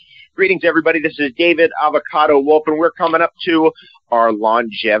Greetings, everybody. This is David Avocado Wolfe, and we're coming up to our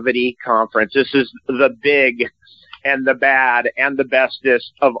longevity conference. This is the big and the bad and the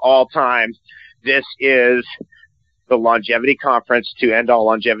bestest of all time. This is the longevity conference to end all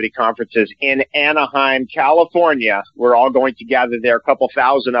longevity conferences in Anaheim, California. We're all going to gather there, a couple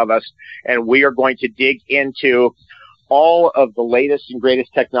thousand of us, and we are going to dig into all of the latest and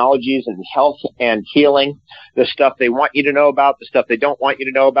greatest technologies in health and healing, the stuff they want you to know about, the stuff they don't want you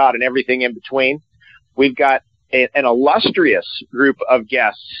to know about, and everything in between. We've got an illustrious group of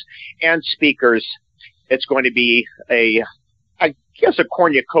guests and speakers. It's going to be a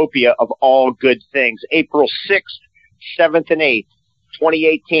cornucopia of all good things. April 6th, 7th, and 8th,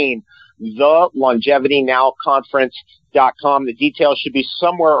 2018, thelongevitynowconference.com. The details should be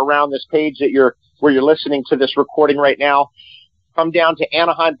somewhere around this page where you're listening to this recording right now. Come down to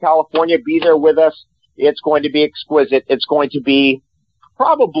Anaheim, California. Be there with us. It's going to be exquisite. It's going to be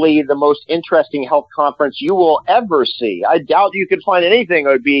probably the most interesting health conference you will ever see. I doubt you could find anything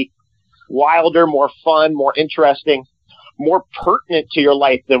that would be wilder, more fun, more interesting, more pertinent to your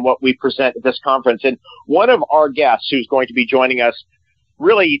life than what we present at this conference. And one of our guests who's going to be joining us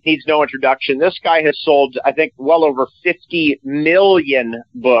really needs no introduction. This guy has sold, I think, well over 50 million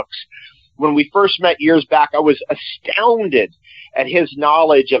books. When we first met years back, I was astounded at his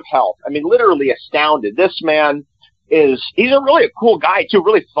knowledge of health. I mean, literally astounded. This man he's a really cool guy too,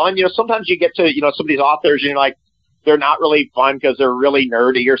 really fun. You know, sometimes you get to, some of these authors and you're like, they're not really fun because they're really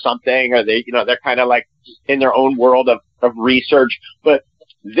nerdy or something, or they're kind of like in their own world of research. But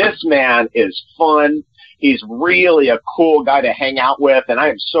this man is fun. He's really a cool guy to hang out with, and I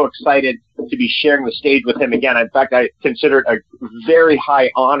am so excited to be sharing the stage with him again. In fact, I consider it a very high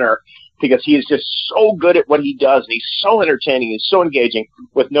honor because he is just so good at what he does, and he's so entertaining, he's so engaging.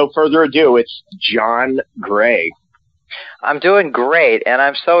 With no further ado, it's John Gray. I'm doing great, and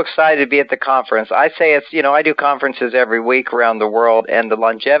I'm so excited to be at the conference. I say it's, I do conferences every week around the world, and the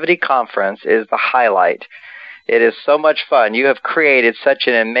Longevity Conference is the highlight. It is so much fun. You have created such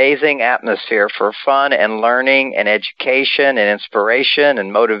an amazing atmosphere for fun and learning and education and inspiration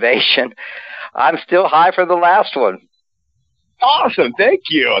and motivation. I'm still high for the last one. Awesome. Thank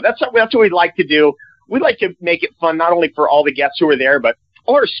you. That's what we like to do. We like to make it fun, not only for all the guests who are there, but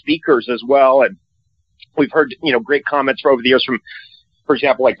all our speakers as well. And we've heard, great comments over the years from, for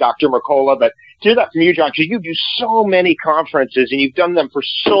example, like Dr. Mercola. But to hear that from you, John, because you do so many conferences and you've done them for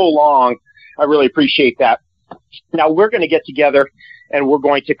so long, I really appreciate that. Now we're going to get together and we're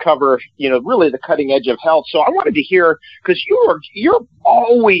going to cover, really the cutting edge of health. So I wanted to hear, because you're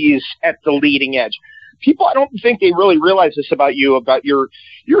always at the leading edge. People, I don't think they really realize this about you, about your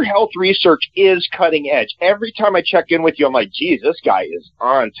health research is cutting edge. Every time I check in with you, I'm like, geez, this guy is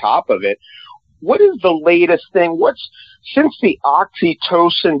on top of it. What is the latest thing? Since the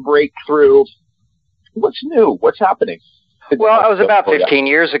oxytocin breakthrough, what's new? What's happening? Well, it was about 15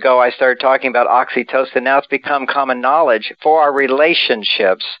 years ago I started talking about oxytocin. Now it's become common knowledge for our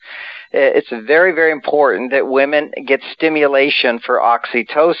relationships. It's very, very important that women get stimulation for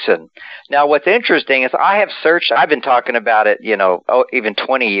oxytocin. Now, what's interesting is I've been talking about it, even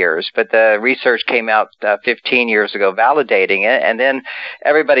 20 years, but the research came out 15 years ago validating it, and then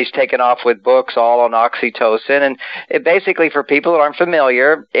everybody's taken off with books all on oxytocin. And it basically, for people that aren't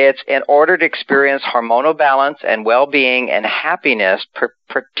familiar, it's in order to experience hormonal balance and well-being and happiness,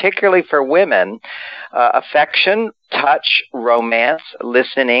 particularly for women, affection, touch, romance,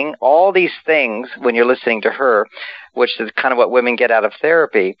 listening, all these things when you're listening to her, which is kind of what women get out of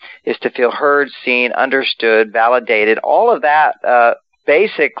therapy, is to feel heard, seen, understood, validated. All of that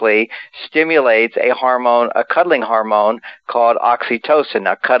basically stimulates a cuddling hormone called oxytocin.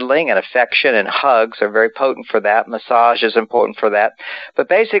 Now, cuddling and affection and hugs are very potent for that. Massage is important for that. But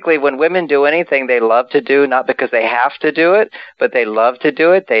basically, when women do anything they love to do, not because they have to do it, but they love to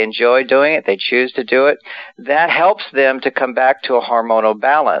do it, they enjoy doing it, they choose to do it, that helps them to come back to a hormonal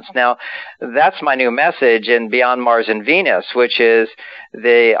balance. Now, that's my new message in Beyond Mars and Venus, which is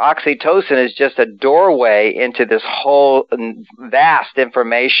the oxytocin is just a doorway into this whole vast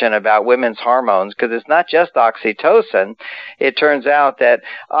information about women's hormones, because it's not just oxytocin. It turns out that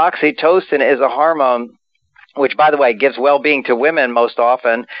oxytocin is a hormone which, by the way, gives well-being to women most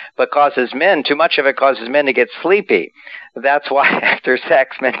often, but too much of it causes men to get sleepy. That's why after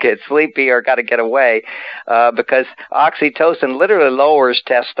sex, men get sleepy or got to get away, because oxytocin literally lowers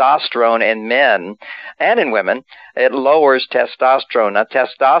testosterone in men and in women. It lowers testosterone. Now,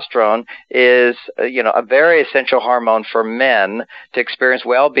 testosterone is, a very essential hormone for men to experience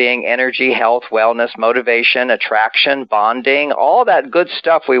well-being, energy, health, wellness, motivation, attraction, bonding, all that good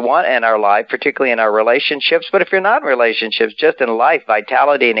stuff we want in our life, particularly in our relationships, relationships, but if you're not in relationships, just in life,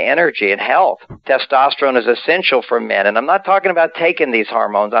 vitality and energy and health, testosterone is essential for men. And I'm not talking about taking these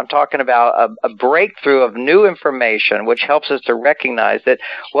hormones. I'm talking about a breakthrough of new information, which helps us to recognize that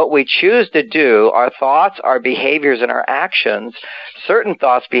what we choose to do, our thoughts, our behaviors, and our actions, certain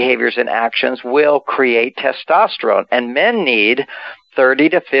thoughts, behaviors, and actions will create testosterone. And men need 30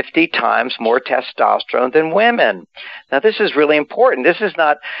 to 50 times more testosterone than women. Now, this is really important. This is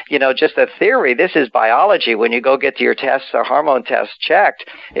not, just a theory. This is biology. When you go get your tests or hormone tests checked,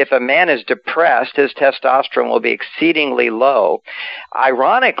 if a man is depressed, his testosterone will be exceedingly low.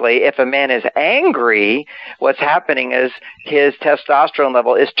 Ironically, if a man is angry, what's happening is his testosterone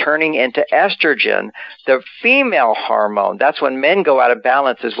level is turning into estrogen, the female hormone. That's when men go out of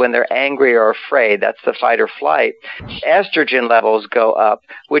balance, is when they're angry or afraid. That's the fight or flight. Estrogen levels go up,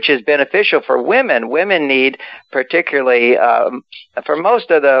 which is beneficial for women. Women need, particularly for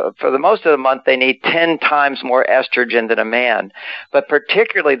most of the month, they need 10 times more estrogen than a man. But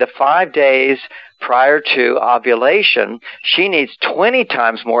particularly the 5 days prior to ovulation, she needs 20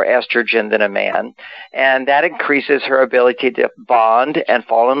 times more estrogen than a man, and that increases her ability to bond and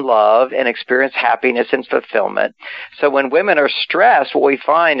fall in love and experience happiness and fulfillment. So when women are stressed, what we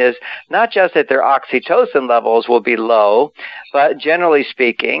find is not just that their oxytocin levels will be low, but generally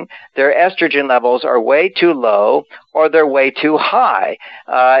speaking, their estrogen levels are way too low or they're way too high.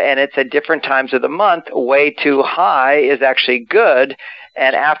 And it's at different times of the month. Way too high is actually good,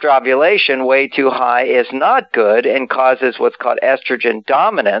 and after ovulation, way too high is not good and causes what's called estrogen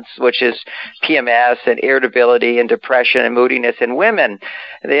dominance, which is PMS and irritability and depression and moodiness in women,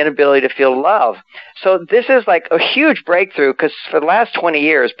 the inability to feel love. So this is like a huge breakthrough, because for the last 20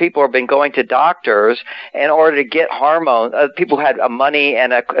 years, people have been going to doctors in order to get hormones. People had money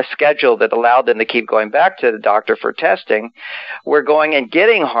and a schedule that allowed them to keep going back to the doctor for testing. We're going and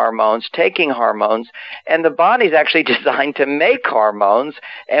getting hormones, taking hormones, and the body's actually designed to make hormones.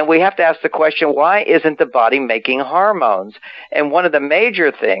 And we have to ask the question, why isn't the body making hormones? And one of the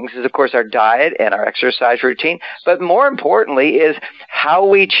major things is, of course, our diet and our exercise routine. But more importantly is how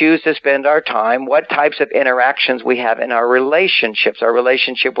we choose to spend our time, what types of interactions we have in our relationships, our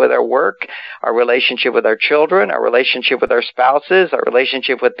relationship with our work, our relationship with our children, our relationship with our spouses, our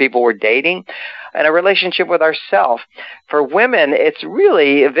relationship with people we're dating, and a relationship with ourselves. For women, it's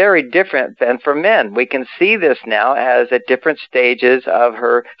really very different than for men. We can see this now as at different stages of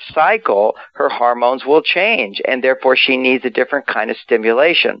her cycle, her hormones will change, and therefore she needs a different kind of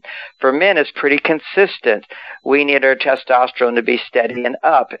stimulation. For men, it's pretty consistent. We need our testosterone to be steady and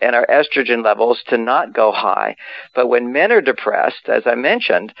up, and our estrogen levels to not go high. But when men are depressed, as I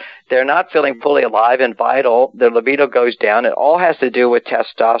mentioned, they're not feeling fully alive and vital. Their libido goes down. It all has to do with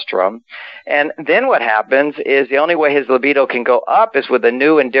testosterone. And then what happens is the only way his libido can go up is with a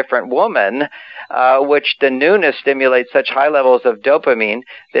new and different woman, which the newness stimulates such high levels of dopamine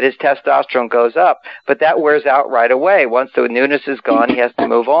that his testosterone goes up. But that wears out right away. Once the newness is gone, he has to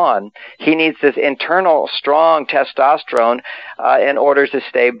move on. He needs this internal, strong testosterone in order to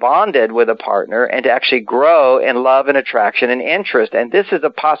stay bonded with a partner and to actually grow in love and attraction and interest. And this is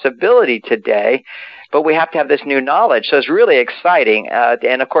a possibility today, but we have to have this new knowledge. So it's really exciting.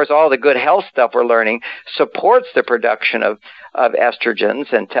 And, of course, all the good health stuff we're learning supports the production of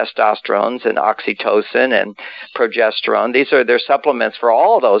estrogens and testosterones and oxytocin and progesterone. They're supplements for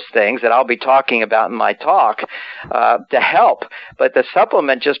all those things that I'll be talking about in my talk to help. But the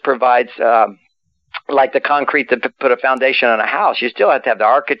supplement just provides like the concrete to put a foundation on a house. You still have to have the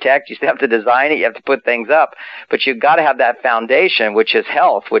architect, you still have to design it, you have to put things up, but you've got to have that foundation, which is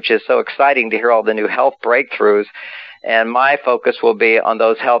health, which is so exciting to hear all the new health breakthroughs. And my focus will be on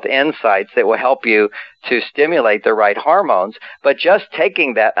those health insights that will help you to stimulate the right hormones. But just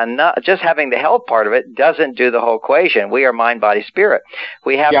taking that, just having the health part of it doesn't do the whole equation. We are mind, body, spirit.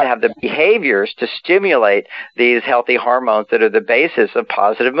 We have to have the behaviors to stimulate these healthy hormones that are the basis of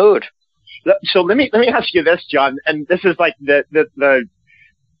positive mood. So let me ask you this, John, and this is like the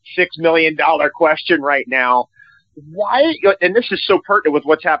 $6 million question right now. Why, and this is so pertinent with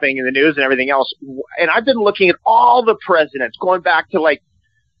what's happening in the news and everything else, and I've been looking at all the presidents, going back to like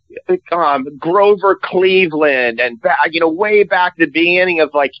Grover Cleveland and way back to the beginning of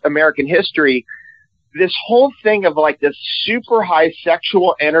like American history, this whole thing of like this super high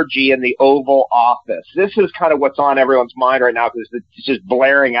sexual energy in the Oval Office. This is kind of what's on everyone's mind right now because it's just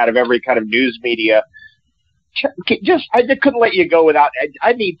blaring out of every kind of news media. I couldn't let you go without.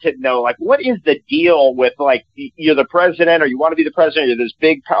 I need to know, like, what is the deal with, like, you're the president or you want to be the president, you're this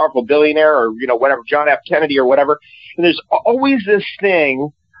big, powerful billionaire or, whatever, John F. Kennedy or whatever. And there's always this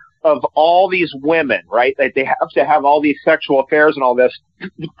thing of all these women, right? That they have to have all these sexual affairs and all this.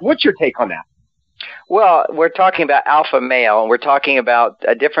 What's your take on that? Well, we're talking about alpha male, and we're talking about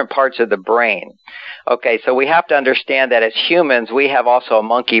different parts of the brain. Okay, so we have to understand that as humans, we have also a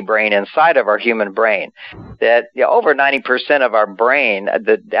monkey brain inside of our human brain. That over 90% of our brain,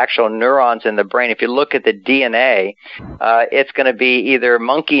 the actual neurons in the brain, if you look at the DNA, it's going to be either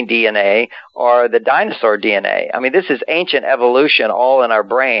monkey DNA or the dinosaur DNA. I mean, this is ancient evolution all in our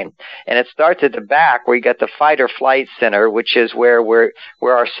brain. And it starts at the back where you got the fight or flight center, which is where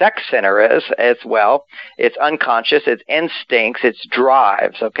our sex center is as well. It's unconscious, it's instincts, it's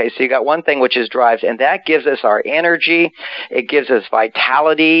drives. Okay, so you got one thing which is drives, and that gives us our energy, it gives us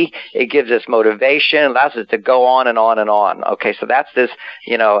vitality, it gives us motivation, allows us to go on and on and on. Okay, so that's this,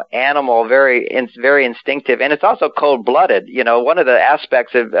 animal, very instinctive, and it's also cold-blooded. One of the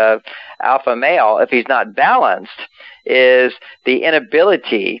aspects of alpha male, if he's not balanced, is the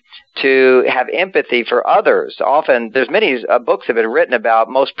inability to have empathy for others. Often, there's many books have been written about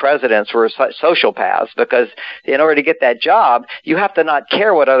most presidents were sociopaths because in order to get that job, you have to not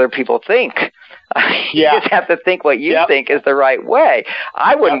care what other people think. You just have to think what you think is the right way.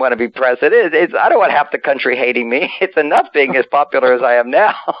 I wouldn't want to be president. I don't want half the country hating me. It's enough being as popular as I am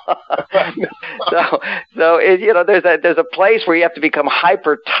now. There's a place where you have to become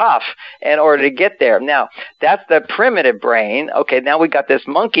hyper tough in order to get there. Now, that's the primitive brain. Okay, now we got this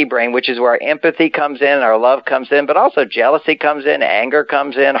monkey brain, which is where our empathy comes in, our love comes in, but also jealousy comes in, anger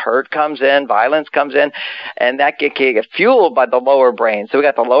comes in, hurt comes in, violence comes in, and that get fueled by the lower brain. So we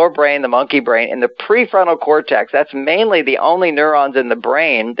got the lower brain, the monkey brain, and the prefrontal cortex. That's mainly the only neurons in the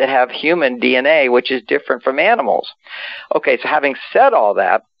brain that have human DNA, which is different from animals. Okay, so having said all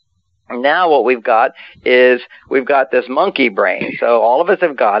that, now what we've got is we've got this monkey brain. So all of us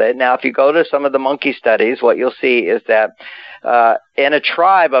have got it. Now, if you go to some of the monkey studies, what you'll see is that in a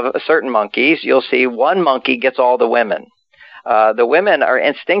tribe of certain monkeys, you'll see one monkey gets all the women. The women are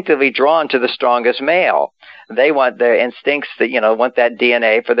instinctively drawn to the strongest male. They want their instincts that, want that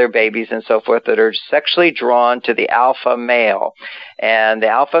DNA for their babies and so forth, that are sexually drawn to the alpha male. And the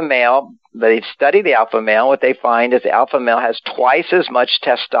alpha male, they've studied the alpha male. What they find is the alpha male has twice as much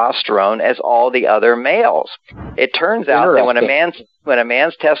testosterone as all the other males. It turns out that when a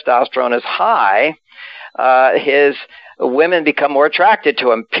man's testosterone is high, his women become more attracted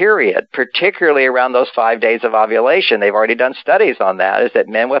to him, period, particularly around those 5 days of ovulation. They've already done studies on that, is that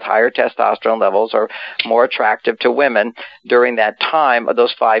men with higher testosterone levels are more attractive to women during that time of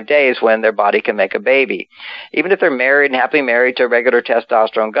those 5 days when their body can make a baby. Even if they're married and happily married to a regular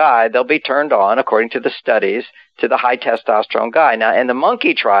testosterone guy, they'll be turned on, according to the studies, to the high testosterone guy. Now, in the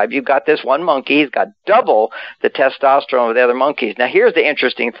monkey tribe, you've got this one monkey. He's got double the testosterone of the other monkeys. Now, here's the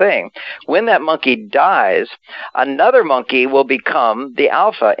interesting thing. When that monkey dies, another monkey will become the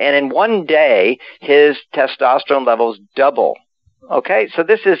alpha, and in one day, his testosterone levels double. Okay, so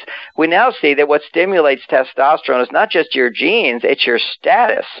we now see that what stimulates testosterone is not just your genes, it's your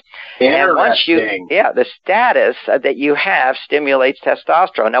status. And once the status that you have stimulates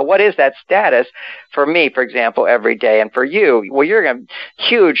testosterone. Now, what is that status for me, for example, every day? And for you, well, you're a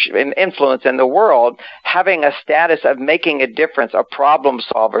huge influence in the world, having a status of making a difference, a problem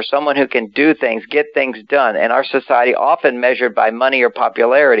solver, someone who can do things, get things done. In our society, often measured by money or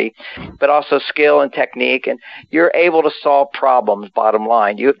popularity, but also skill and technique, and you're able to solve problems. Bottom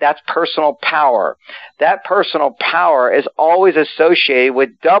line, that's personal power. That personal power is always associated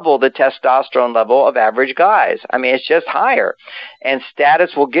with double the testosterone level of average guys. I mean, it's just higher, and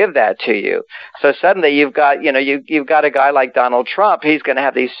status will give that to you. So suddenly you've got a guy like Donald Trump. He's going to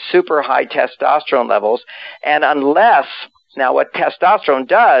have these super high testosterone levels, and now what testosterone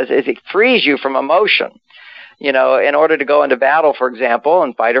does is it frees you from emotion. In order to go into battle, for example,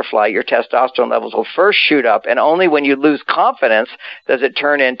 in fight or flight, your testosterone levels will first shoot up, and only when you lose confidence does it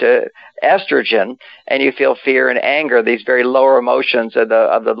turn into estrogen, and you feel fear and anger, these very lower emotions of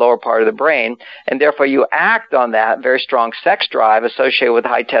the lower part of the brain, and therefore you act on that very strong sex drive associated with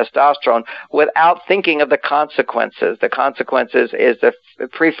high testosterone without thinking of the consequences. The consequences is the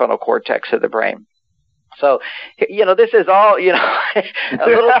prefrontal cortex of the brain. So, this is all, a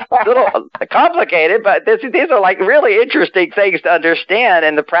little complicated, but these are like really interesting things to understand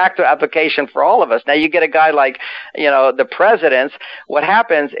in the practical application for all of us. Now, you get a guy like, the presidents. What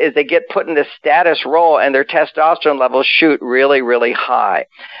happens is they get put in this status role and their testosterone levels shoot really, really high.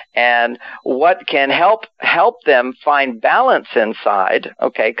 And what can help them find balance inside,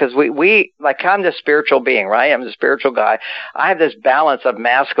 okay, because we I'm the spiritual being, right? I'm the spiritual guy. I have this balance of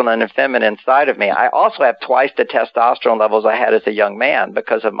masculine and feminine inside of me. I also have have twice the testosterone levels I had as a young man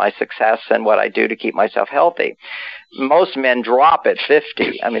because of my success and what I do to keep myself healthy. Most men drop at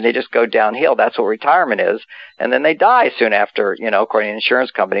 50. I mean, they just go downhill. That's what retirement is. And then they die soon after, according to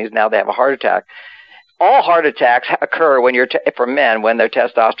insurance companies. Now they have a heart attack. All heart attacks occur for men when their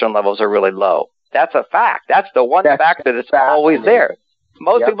testosterone levels are really low. That's a fact. That's the one factor that's always there.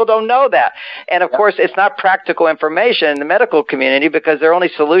 Most people don't know that. And, of course, it's not practical information in the medical community because their only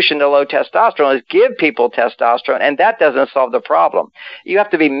solution to low testosterone is give people testosterone, and that doesn't solve the problem. You have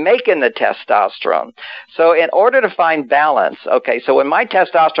to be making the testosterone. So in order to find balance, so when my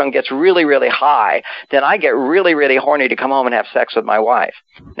testosterone gets really, really high, then I get really, really horny to come home and have sex with my wife.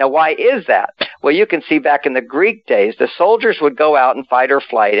 Now, why is that? Well, you can see back in the Greek days, the soldiers would go out in fight or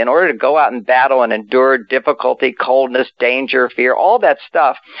flight. In order to go out and battle and endure difficulty, coldness, danger, fear, all that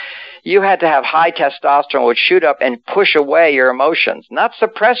stuff, you had to have high testosterone, which shoot up and push away your emotions, not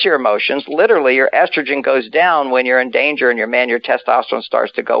suppress your emotions. Literally, your estrogen goes down when you're in danger, and your testosterone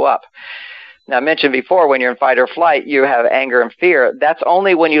starts to go up. Now, I mentioned before, when you're in fight or flight, you have anger and fear. That's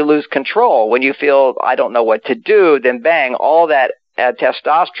only when you lose control. When you feel, I don't know what to do, then bang, all that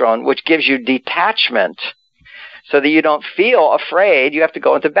testosterone, which gives you detachment, so that you don't feel afraid you have to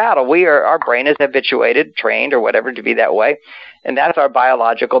go into battle. Our brain is habituated, trained, or whatever to be that way, and that's our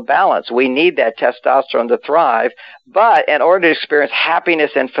biological balance. We need that testosterone to thrive, but in order to experience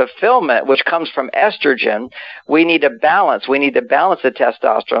happiness and fulfillment, which comes from estrogen, we need a balance. We need to balance the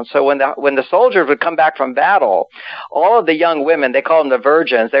testosterone. So when the soldiers would come back from battle, all of the young women, they call them the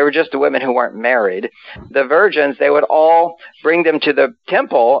virgins, they were just the women who weren't married. The virgins, they would all bring them to the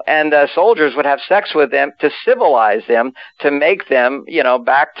temple, and the soldiers would have sex with them to civilize them, to make them,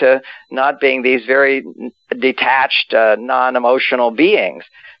 back to not being these very detached, non-emotional beings.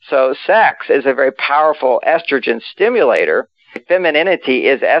 So sex is a very powerful estrogen stimulator. Femininity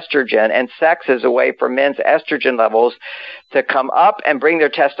is estrogen, and sex is a way for men's estrogen levels to come up and bring their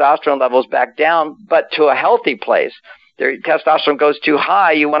testosterone levels back down, but to a healthy place. Their testosterone goes too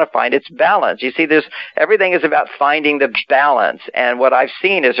high, you want to find its balance. You see, everything is about finding the balance. And what I've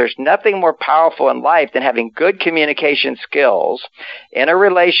seen is there's nothing more powerful in life than having good communication skills in a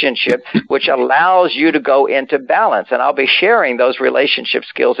relationship which allows you to go into balance. And I'll be sharing those relationship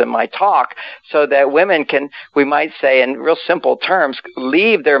skills in my talk so that women can, we might say in real simple terms,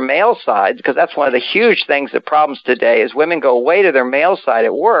 leave their male side, because that's one of the huge things, the problems today is women go away to their male side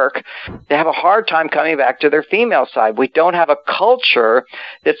at work. They have a hard time coming back to their female side. We don't have a culture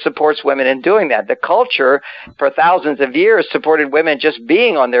that supports women in doing that. The culture for thousands of years supported women just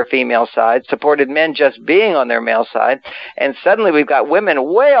being on their female side, supported men just being on their male side, and suddenly we've got women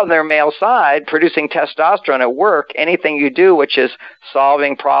way on their male side producing testosterone at work. Anything you do, which is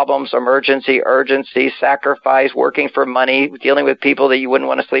solving problems, emergency, urgency, sacrifice, working for money, dealing with people that you wouldn't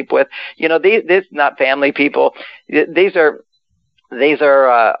want to sleep with. These not family people. These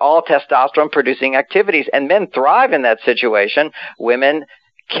are all testosterone-producing activities, and men thrive in that situation. Women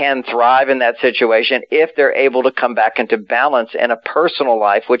can thrive in that situation if they're able to come back into balance in a personal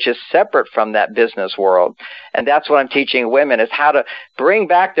life, which is separate from that business world. And that's what I'm teaching women, is how to bring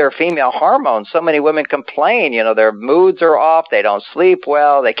back their female hormones. So many women complain, their moods are off, they don't sleep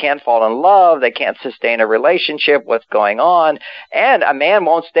well, they can't fall in love, they can't sustain a relationship, what's going on? And a man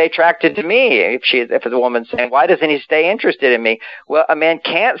won't stay attracted to me if the woman's saying, why doesn't he stay interested in me? Well, a man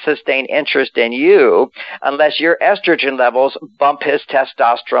can't sustain interest in you unless your estrogen levels bump his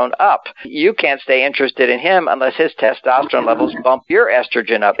testosterone up. You can't stay interested in him unless his testosterone levels bump your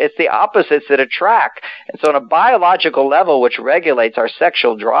estrogen up. It's the opposites that attract. And so on a biological level, which regulates our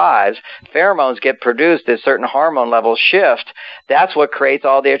sexual drives, pheromones get produced as certain hormone levels shift. That's what creates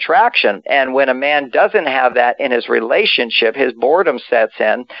all the attraction. And when a man doesn't have that in his relationship, his boredom sets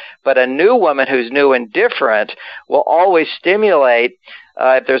in. But a new woman who's new and different will always stimulate,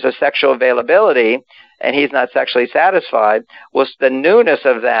 if there's a sexual availability, and he's not sexually satisfied, the newness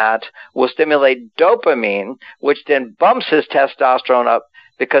of that will stimulate dopamine, which then bumps his testosterone up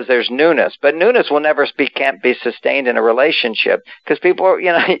because there's newness. But newness can't be sustained in a relationship because people,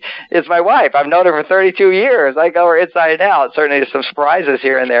 it's my wife. I've known her for 32 years. I go her inside out. Certainly there's some surprises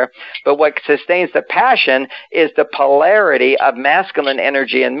here and there. But what sustains the passion is the polarity of masculine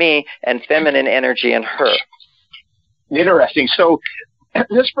energy in me and feminine energy in her. Interesting. So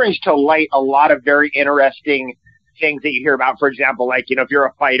this brings to light a lot of very interesting things that you hear about. For example, like, if you're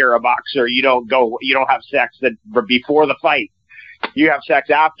a fighter, a boxer, you don't have sex before the fight. You have sex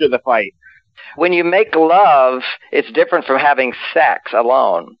after the fight. When you make love, it's different from having sex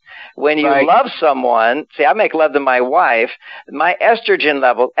alone. When you love someone, I make love to my wife, my estrogen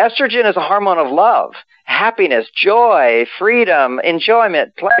level, estrogen is a hormone of love. happiness, joy, freedom,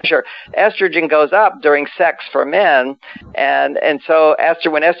 enjoyment, pleasure. Estrogen goes up during sex for men, and so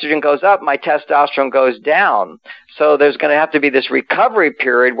when estrogen goes up, my testosterone goes down. So there's going to have to be this recovery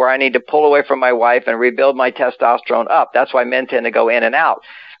period where I need to pull away from my wife and rebuild my testosterone up. That's why men tend to go in and out.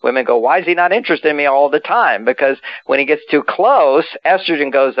 Women go, why is he not interested in me all the time? Because when he gets too close,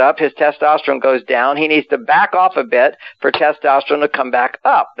 estrogen goes up, his testosterone goes down. He needs to back off a bit for testosterone to come back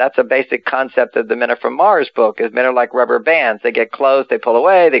up. That's a basic concept of the Men Are From Mars book, is men are like rubber bands. They get close, they pull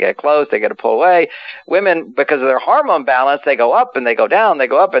away, they get close, they get to pull away. Women, because of their hormone balance, they go up and they go down, they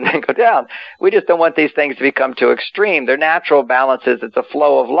go up and they go down. We just don't want these things to become too extreme. They're natural balances. It's a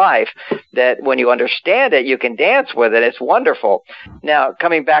flow of life that when you understand it, you can dance with it. It's wonderful. Now,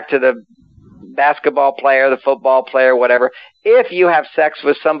 coming back to the basketball player, the football player, whatever, if you have sex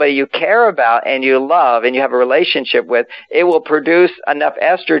with somebody you care about and you love and you have a relationship with, it will produce enough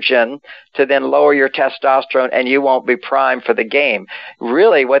estrogen to then lower your testosterone and you won't be primed for the game.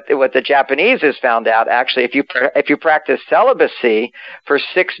 Really, what the Japanese has found out, actually, if you practice celibacy for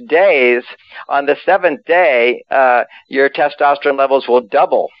 6 days, on the 7th day, your testosterone levels will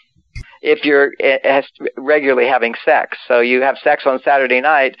double if you're regularly having sex. So you have sex on Saturday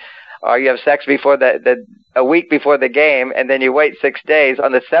night, or you have sex before a week before the game, and then you wait 6 days.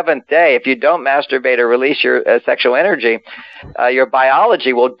 On the 7th day, if you don't masturbate or release your sexual energy, your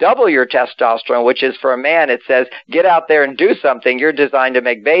biology will double your testosterone, which is, for a man, it says, get out there and do something. You're designed to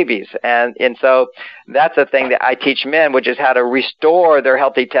make babies. And so that's a thing that I teach men, which is how to restore their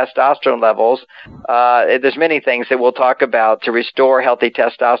healthy testosterone levels. There's many things that we'll talk about to restore healthy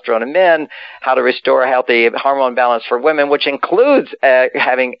testosterone in men, how to restore a healthy hormone balance for women, which includes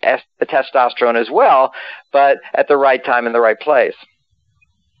having testosterone as well, but at the right time in the right place.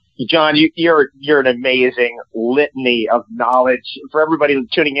 John, you're an amazing litany of knowledge. For everybody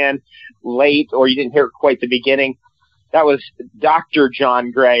tuning in late or you didn't hear it quite the beginning, that was Dr.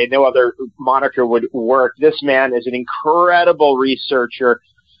 John Gray. No other moniker would work. This man is an incredible researcher.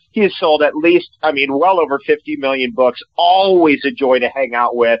 He's sold at least, well over 50 million books. Always a joy to hang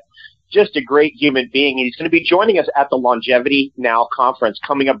out with. Just a great human being. He's going to be joining us at the Longevity Now conference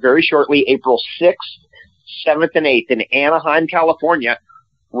coming up very shortly, April 6th, 7th, and 8th in Anaheim, California,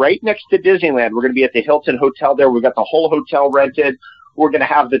 right next to Disneyland. We're going to be at the Hilton Hotel there. We've got the whole hotel rented. We're going to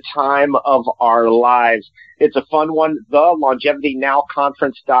have the time of our lives. It's a fun one.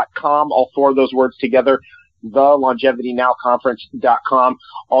 TheLongevityNowConference.com. All 4 of those words together. TheLongevityNowConference.com.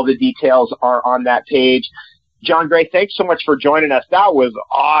 All the details are on that page. John Gray, thanks so much for joining us. That was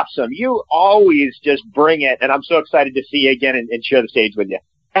awesome. You always just bring it, and I'm so excited to see you again and share the stage with you.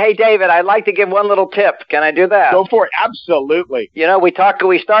 Hey, David, I'd like to give one little tip. Can I do that? Go for it. Absolutely. You know, we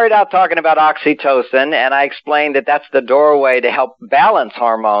started out talking about oxytocin, and I explained that that's the doorway to help balance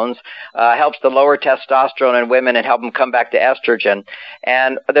hormones, helps to lower testosterone in women and help them come back to estrogen.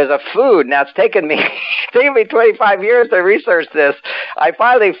 And there's a food. Now, it's taken me 25 years to research this. I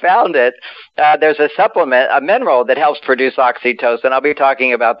finally found it. There's a supplement, a mineral that helps produce oxytocin. I'll be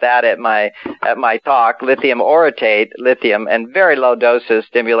talking about that at my talk. Lithium orotate, lithium, and very low doses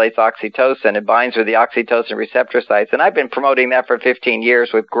stimulates oxytocin. It binds with the oxytocin receptor sites. And I've been promoting that for 15 years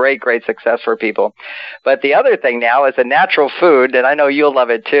with great success for people. But the other thing now is a natural food, and I know you'll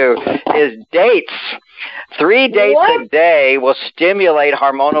love it too, is dates. 3 dates a day will stimulate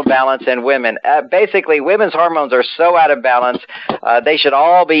hormonal balance in women. Basically, women's hormones are so out of balance, they should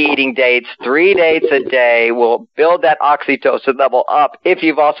all be eating dates. 3 dates a day will build that oxytocin level up if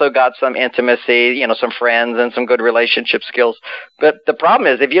you've also got some intimacy, some friends and some good relationship skills. But the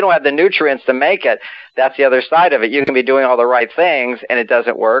problem is, if you don't have the nutrients to make it, that's the other side of it. You can be doing all the right things and it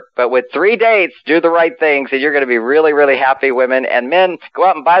doesn't work. But with 3 dates, do the right things and you're going to be really, really happy. Women and men, go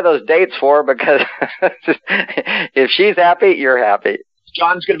out and buy those dates for her, because if she's happy, you're happy.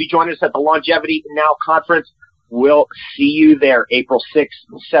 John's going to be joining us at the Longevity Now conference. We'll see you there April 6th,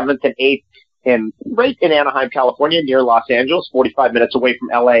 7th, and 8th right in Anaheim, California, near Los Angeles, 45 minutes away from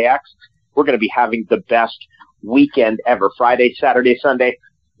LAX. We're going to be having the best weekend ever. Friday, Saturday, Sunday.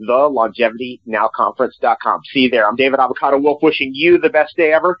 TheLongevityNowConference.com. See you there. I'm David Avocado Wolfe, wishing you the best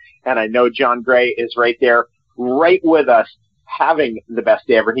day ever. And I know John Gray is right there, right with us, having the best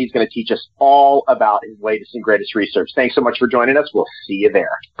day ever. He's going to teach us all about his latest and greatest research. Thanks so much for joining us. We'll see you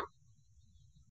there.